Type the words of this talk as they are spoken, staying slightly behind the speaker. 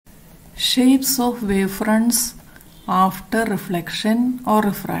shapes of wavefronts after reflection or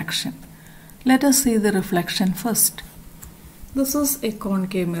refraction. Let us see the reflection first. This is a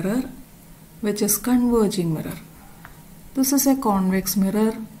concave mirror, which is converging mirror. This is a convex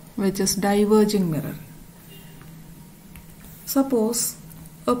mirror, which is diverging mirror. Suppose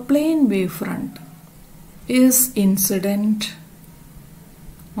a plane wavefront is incident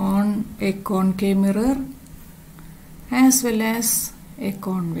on a concave mirror as well as a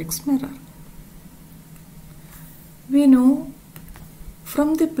convex mirror. We know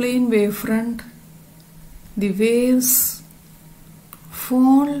from the plane wavefront, the waves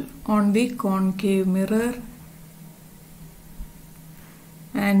fall on the concave mirror,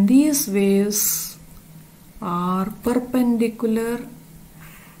 and these waves are perpendicular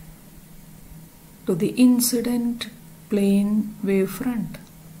to the incident plane wavefront.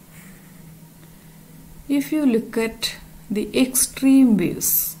 If you look at the extreme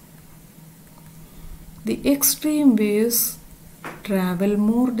waves travel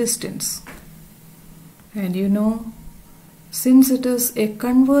more distance, and you know, since it is a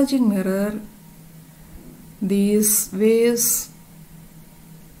converging mirror, these waves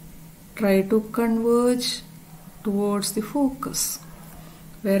try to converge towards the focus,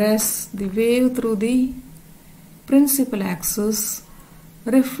 whereas the wave through the principal axis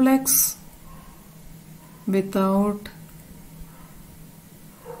reflects without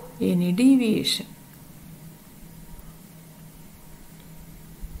any deviation.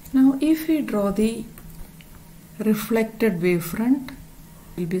 Now if we draw the reflected wavefront,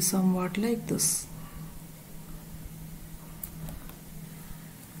 it will be somewhat like this.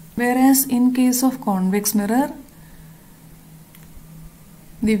 Whereas in case of convex mirror,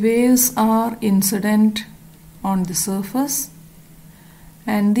 the waves are incident on the surface,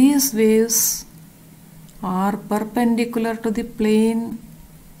 and these waves are perpendicular to the plane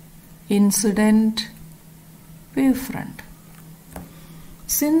incident wavefront.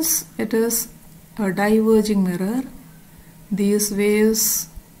 Since it is a diverging mirror, these waves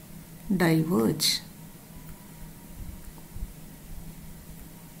diverge.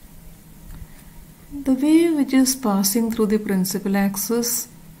 The wave which is passing through the principal axis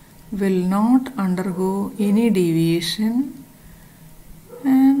will not undergo any deviation,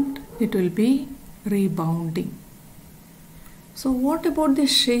 and it will be rebounding. So what about the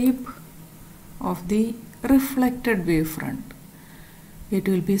shape of the reflected wavefront? It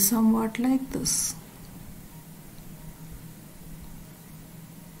will be somewhat like this.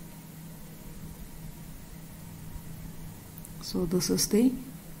 So this is the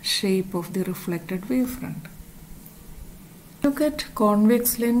shape of the reflected wavefront. Look at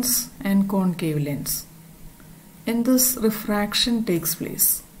convex lens and concave lens. In this, refraction takes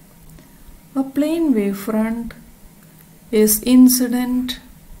place. A plane wavefront is incident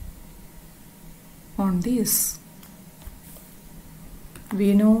on this.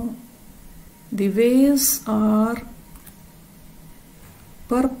 We know the waves are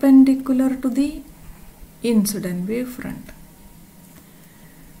perpendicular to the incident wavefront.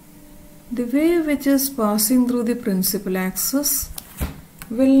 The wave which is passing through the principal axis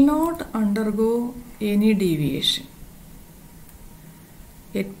will not undergo any deviation.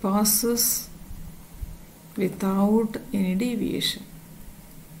 It passes without any deviation.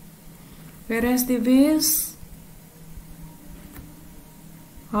 Whereas the waves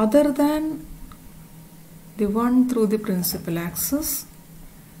other than the one through the principal axis,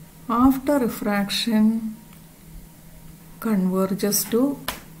 after refraction, converges to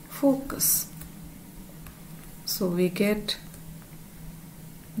focus. So we get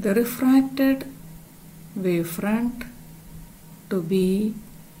the refracted wavefront to be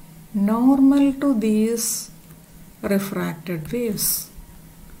normal to these refracted waves.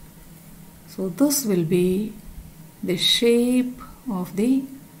 So this will be the shape of the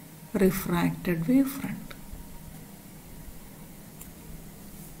refracted wavefront.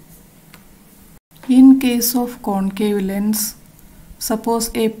 In case of concave lens, suppose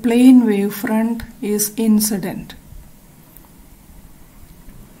a plane wavefront is incident.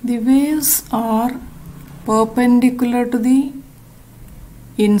 The waves are perpendicular to the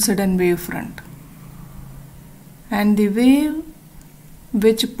incident wavefront, and the wave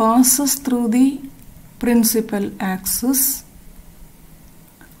which passes through the principal axis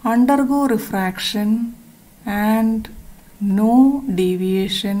undergo refraction and no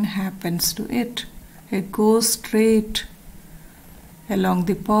deviation happens to it. It goes straight along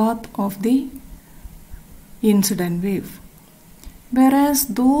the path of the incident wave. Whereas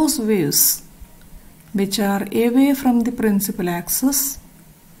those waves which are away from the principal axis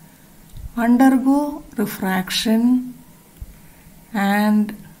undergo refraction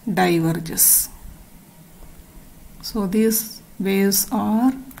and diverges. So these waves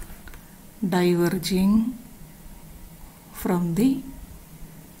are diverging from the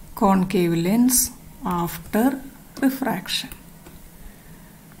concave lens after refraction.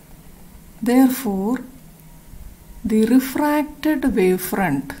 Therefore, the refracted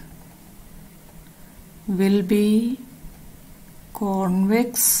wavefront will be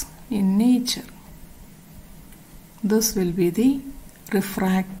convex in nature. This will be the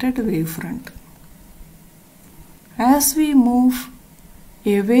refracted wavefront. As we move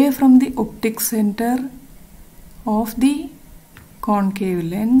away from the optic center of the concave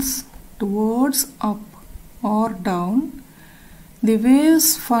lens towards up or down, the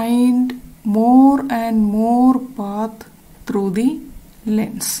waves find more and more path through the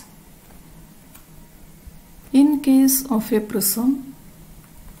lens. In case of a prism,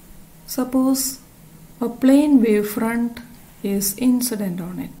 suppose a plane wavefront is incident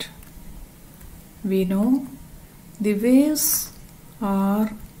on it. We know the waves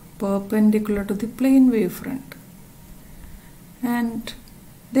are perpendicular to the plane wavefront and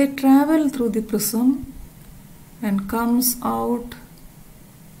they travel through the prism and comes out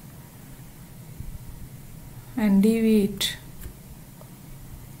and deviate.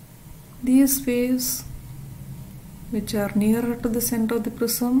 These waves, which are nearer to the center of the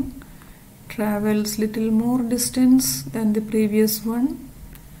prism, travels little more distance than the previous one.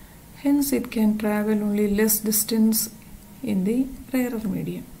 Hence it can travel only less distance in the rarer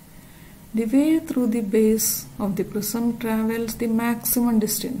medium. The wave through the base of the prism travels the maximum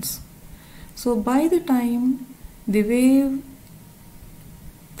distance. So by the time the wave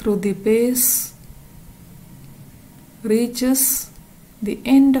through the base reaches the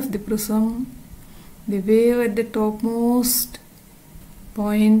end of the prism, the wave at the topmost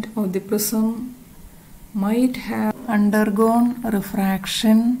point of the prism might have undergone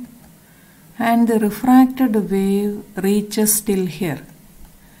refraction and the refracted wave reaches till here.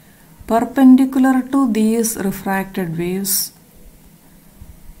 Perpendicular to these refracted waves,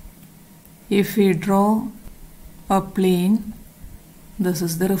 if we draw a plane, this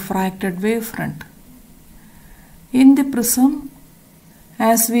is the refracted wavefront. In the prism,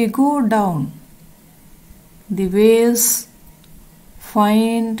 as we go down, the waves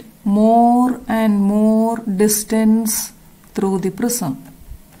find more and more distance through the prism.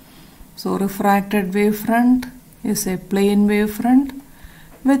 So refracted wavefront is a plane wavefront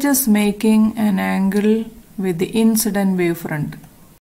which is making an angle with the incident wavefront.